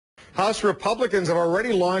House Republicans have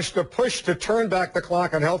already launched a push to turn back the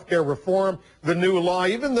clock on health care reform, the new law,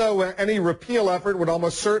 even though any repeal effort would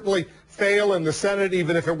almost certainly fail in the Senate.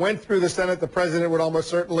 Even if it went through the Senate, the president would almost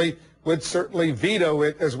certainly veto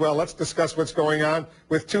it as well. Let's discuss what's going on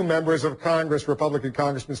with two members of Congress, Republican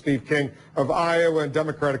Congressman Steve King of Iowa and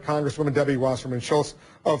Democratic Congresswoman Debbie Wasserman Schultz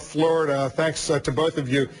of Florida. Thanks to both of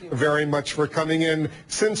you very much for coming in.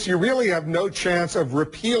 Since you really have no chance of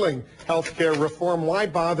repealing health care reform, why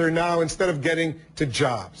bother now instead of getting to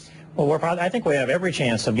jobs? Well, I think we have every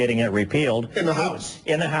chance of getting it repealed. In the House.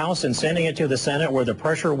 In the House and sending it to the Senate where the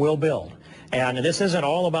pressure will build. And this isn't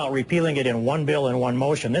all about repealing it in one bill in one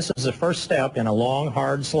motion. This is the first step in a long,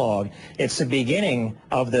 hard slog. It's the beginning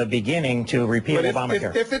of the beginning to repeal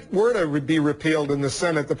Obamacare. If it were to be repealed in the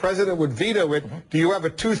Senate, the president would veto it. Do you have a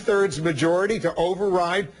two-thirds majority to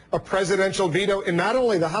override a presidential veto in not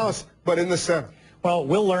only the House, but in the Senate? Well,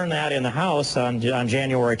 we'll learn that in the House on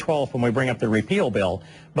January 12th when we bring up the repeal bill.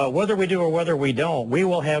 But whether we do or whether we don't, we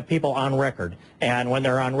will have people on record. And when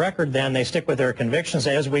they're on record, then they stick with their convictions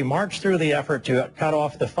as we march through the effort to cut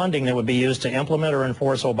off the funding that would be used to implement or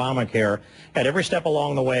enforce Obamacare at every step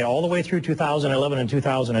along the way, all the way through 2011 and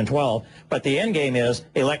 2012. But the end game is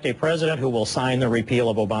elect a president who will sign the repeal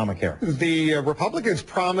of Obamacare. The Republicans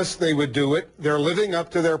promised they would do it. They're living up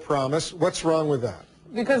to their promise. What's wrong with that?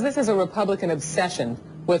 Because this is a Republican obsession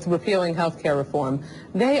with repealing health care reform.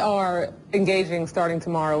 They are engaging starting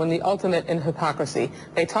tomorrow in the ultimate in hypocrisy.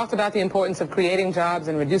 They talked about the importance of creating jobs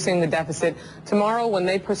and reducing the deficit. Tomorrow, when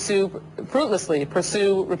they fruitlessly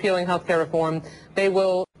pursue repealing health care reform, they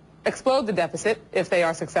will explode the deficit if they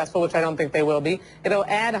are successful, which I don't think they will be. It'll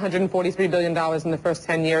add $143 billion in the first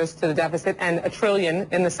 10 years to the deficit and $1 trillion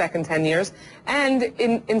in the second 10 years. And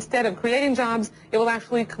instead of creating jobs, it will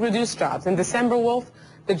actually reduce jobs. In December, Wolf,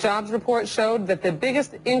 the jobs report showed that the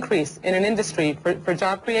biggest increase in an industry for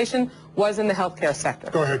job creation was in the healthcare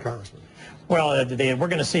sector. Go ahead, Congressman. Well, we're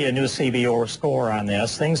going to see a new CBO score on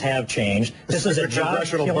this. Things have changed. This is a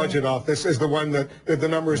Congressional Budget Office is the one that the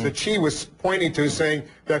numbers that she was pointing to, saying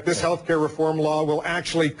that this health care reform law will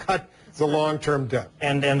actually cut the long-term debt.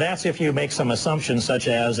 And that's if you make some assumptions such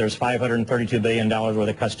as there's $532 billion worth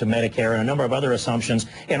of cuts to Medicare and a number of other assumptions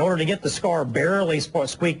in order to get the score barely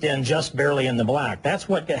squeaked in, just barely in the black. That's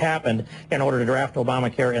what happened in order to draft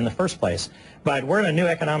Obamacare in the first place. But we're in a new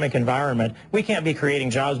economic environment. We can't be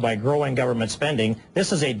creating jobs by growing government spending.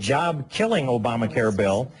 This is a job-killing Obamacare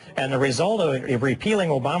bill, and the result of repealing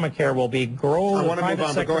Obamacare will be growth of private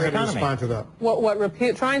sector Go ahead economy. and respond to that.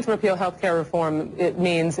 What trying to repeal health care reform it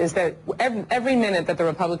means is that every minute that the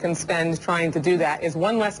Republicans spend trying to do that is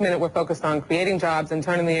one less minute we're focused on creating jobs and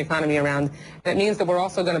turning the economy around. That means that we're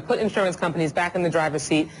also going to put insurance companies back in the driver's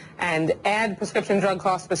seat and add prescription drug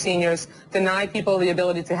costs for seniors, deny people the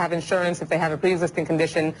ability to have insurance if they have a pre-existing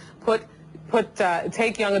condition,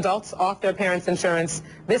 take young adults off their parents' insurance.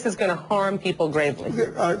 This is going to harm people gravely.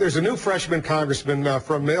 There's a new freshman congressman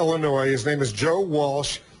from Illinois. His name is Joe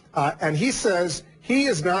Walsh, and he says he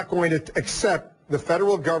is not going to accept the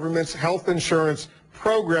federal government's health insurance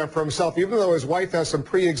program for himself, even though his wife has some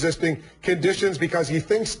pre-existing conditions, because he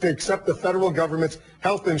thinks to accept the federal government's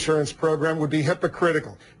health insurance program would be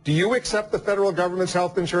hypocritical. Do you accept the federal government's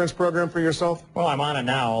health insurance program for yourself? Well, I'm on it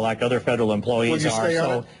now, like other federal employees are,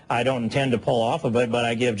 so I don't intend to pull off of it, but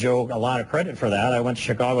I give Joe a lot of credit for that. I went to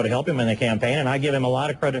Chicago to help him in the campaign, and I give him a lot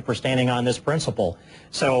of credit for standing on this principle.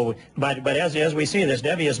 So, but as we see this,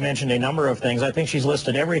 Debbie has mentioned a number of things. I think she's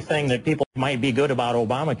listed everything that people might be good about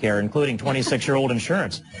Obamacare, including 26-year-old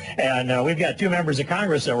insurance. And we've got two members of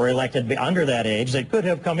Congress that were elected under that age that could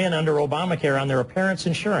have come in under Obamacare on their parents'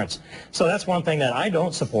 insurance. So that's one thing that I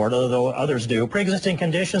don't support, although others do. Pre-existing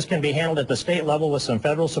conditions can be handled at the state level with some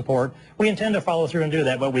federal support. We intend to follow through and do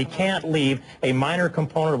that, but we can't leave a minor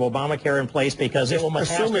component of Obamacare in place because it will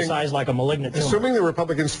metastasize like a malignant tumor. Assuming the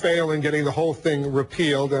Republicans fail in getting the whole thing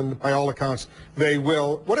repealed, and by all accounts they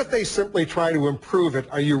will, what if they simply try to improve it?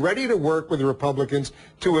 Are you ready to work with the Republicans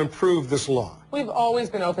to improve this law? We've always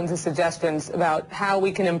been open to suggestions about how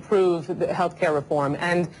we can improve the health care reform.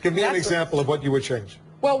 And give me an example of what you would change.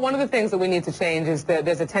 Well, one of the things that we need to change is that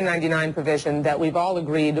there's a 1099 provision that we've all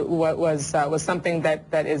agreed was something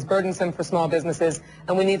that is burdensome for small businesses,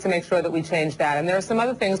 and we need to make sure that we change that. And there are some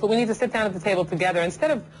other things, but we need to sit down at the table together.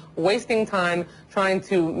 Instead of wasting time trying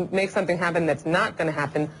to make something happen that's not going to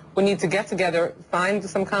happen, we need to get together, find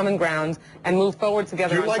some common ground, and move forward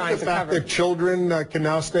together on trying to cover. Do you like the fact that children can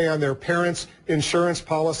now stay on their parents' insurance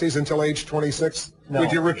policies until age 26? No.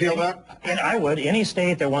 Would you repeal that? And I would. Any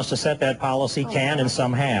state that wants to set that policy can, and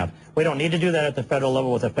some have. We don't need to do that at the federal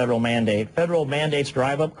level with a federal mandate. Federal mandates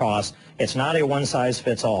drive up costs. It's not a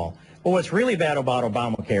one-size-fits-all. Well, what's really bad about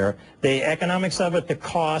Obamacare, the economics of it, the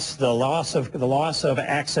costs, the loss of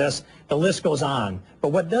access, the list goes on. But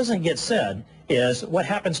what doesn't get said is what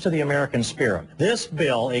happens to the American spirit. This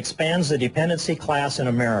bill expands the dependency class in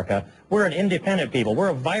America. We're an independent people. We're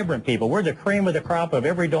a vibrant people. We're the cream of the crop of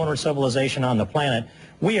every donor civilization on the planet.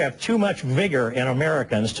 We have too much vigor in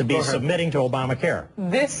Americans to be submitting to Obamacare.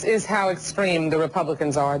 This is how extreme the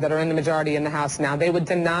Republicans are that are in the majority in the House now. They would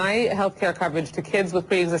deny health care coverage to kids with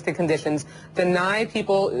pre-existing conditions, deny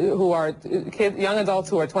people who are young adults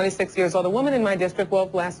who are 26 years old. A woman in my district,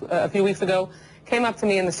 Wolf, a few weeks ago, came up to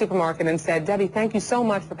me in the supermarket and said, Debbie, thank you so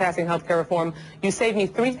much for passing health care reform. You saved me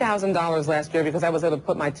 $3,000 last year because I was able to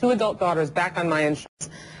put my 2 adult daughters back on my insurance.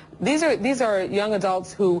 These are young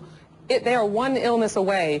adults who they are one illness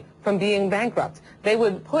away from being bankrupt. They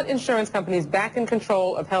would put insurance companies back in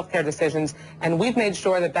control of healthcare decisions, and we've made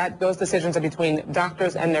sure that those decisions are between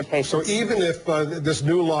doctors and their patients. So even if this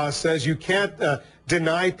new law says you can't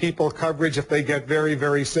deny people coverage if they get very,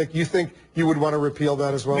 very sick, you think you would want to repeal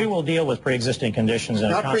that as well? We will deal with pre-existing conditions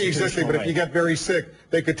in a constitutional way. Not pre-existing, but if you get very sick,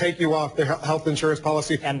 they could take you off the health insurance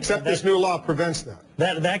policy, except this new law prevents that.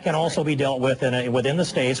 That can also be dealt with within the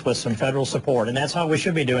states with some federal support, and that's how we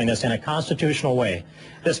should be doing this, in a constitutional way.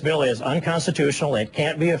 This bill is unconstitutional. It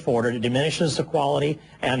can't be afforded. It diminishes the quality,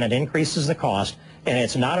 and it increases the cost. And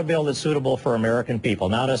it's not a bill that's suitable for American people,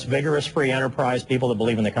 not us vigorous free enterprise people that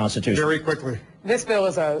believe in the Constitution. Very quickly. This bill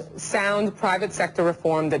is a sound private sector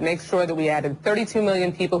reform that makes sure that we added 32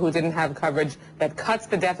 million people who didn't have coverage, that cuts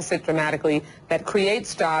the deficit dramatically, that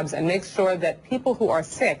creates jobs, and makes sure that people who are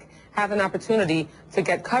sick have an opportunity to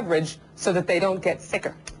get coverage so that they don't get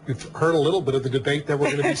sicker. We've heard a little bit of the debate that we're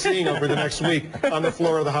going to be seeing over the next week on the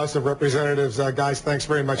floor of the House of Representatives. Guys, thanks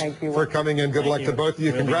very much for coming in. Good luck to both of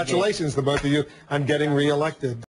you. Congratulations to both of you on getting reelected.